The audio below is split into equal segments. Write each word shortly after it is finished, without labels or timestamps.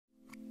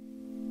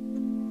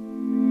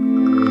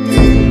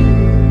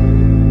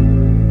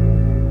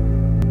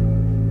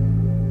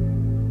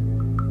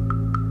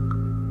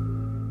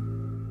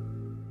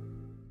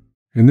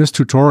In this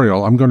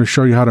tutorial, I'm going to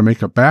show you how to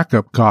make a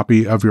backup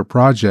copy of your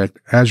project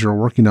as you're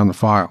working on the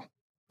file.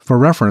 For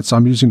reference,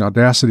 I'm using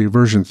Audacity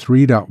version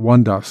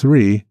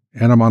 3.1.3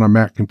 and I'm on a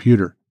Mac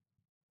computer.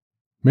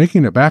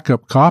 Making a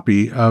backup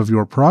copy of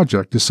your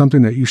project is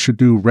something that you should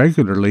do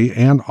regularly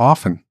and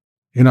often.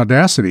 In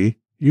Audacity,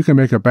 you can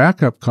make a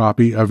backup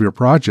copy of your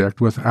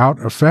project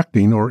without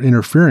affecting or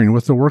interfering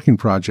with the working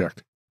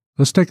project.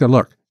 Let's take a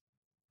look.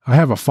 I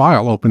have a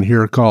file open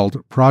here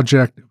called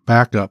Project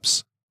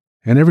Backups.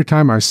 And every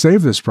time I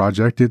save this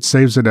project, it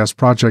saves it as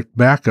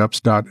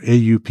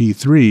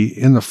projectbackups.aup3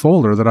 in the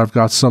folder that I've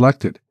got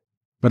selected.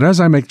 But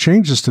as I make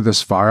changes to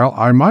this file,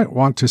 I might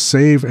want to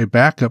save a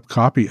backup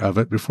copy of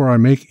it before I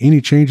make any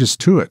changes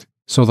to it,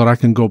 so that I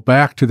can go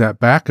back to that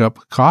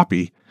backup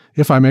copy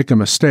if I make a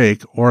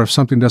mistake or if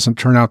something doesn't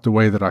turn out the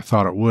way that I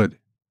thought it would.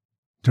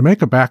 To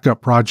make a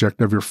backup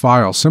project of your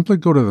file, simply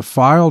go to the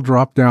File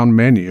drop-down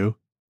menu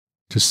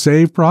to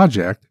Save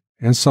Project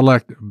and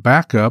select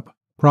Backup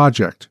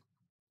Project.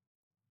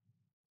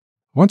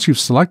 Once you've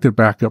selected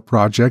Backup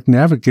Project,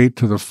 navigate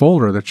to the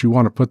folder that you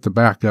want to put the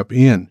backup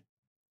in.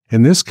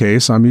 In this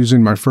case, I'm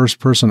using my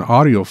first-person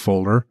audio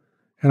folder,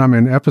 and I'm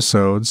in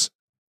Episodes,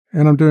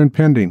 and I'm doing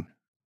Pending.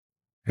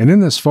 And in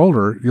this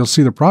folder, you'll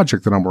see the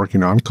project that I'm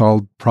working on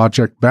called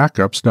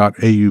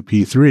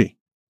projectbackups.aup3.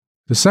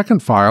 The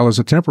second file is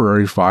a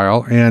temporary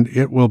file, and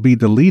it will be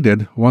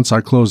deleted once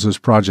I close this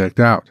project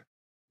out.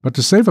 But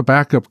to save a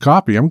backup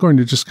copy, I'm going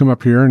to just come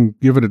up here and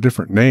give it a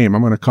different name.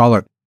 I'm going to call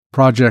it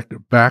Project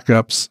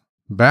Backups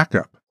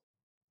Backup.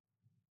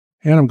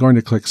 And I'm going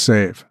to click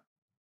Save.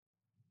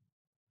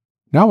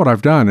 Now what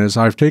I've done is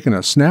I've taken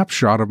a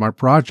snapshot of my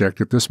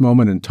project at this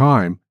moment in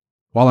time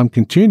while I'm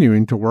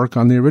continuing to work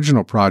on the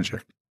original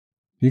project.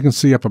 You can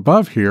see up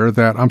above here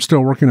that I'm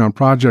still working on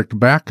Project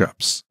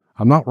Backups.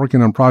 I'm not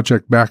working on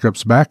Project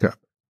Backups Backup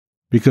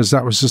because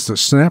that was just a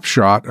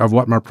snapshot of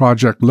what my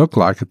project looked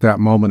like at that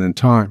moment in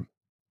time.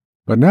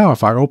 But now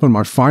if I open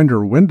my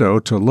Finder window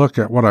to look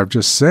at what I've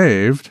just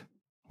saved,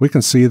 we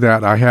can see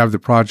that I have the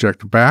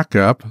project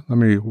backup. Let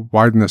me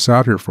widen this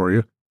out here for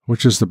you,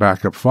 which is the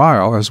backup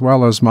file, as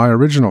well as my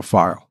original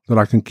file that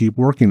I can keep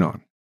working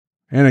on.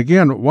 And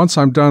again, once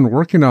I'm done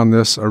working on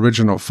this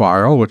original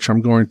file, which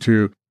I'm going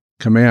to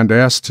Command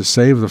S to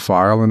save the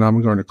file, and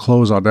I'm going to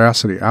close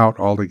Audacity out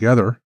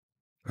altogether.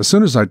 As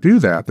soon as I do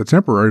that, the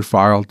temporary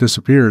file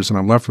disappears and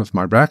I'm left with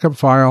my backup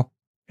file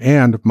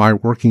and my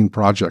working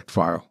project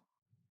file.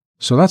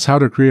 So that's how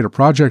to create a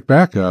project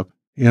backup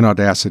in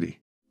Audacity.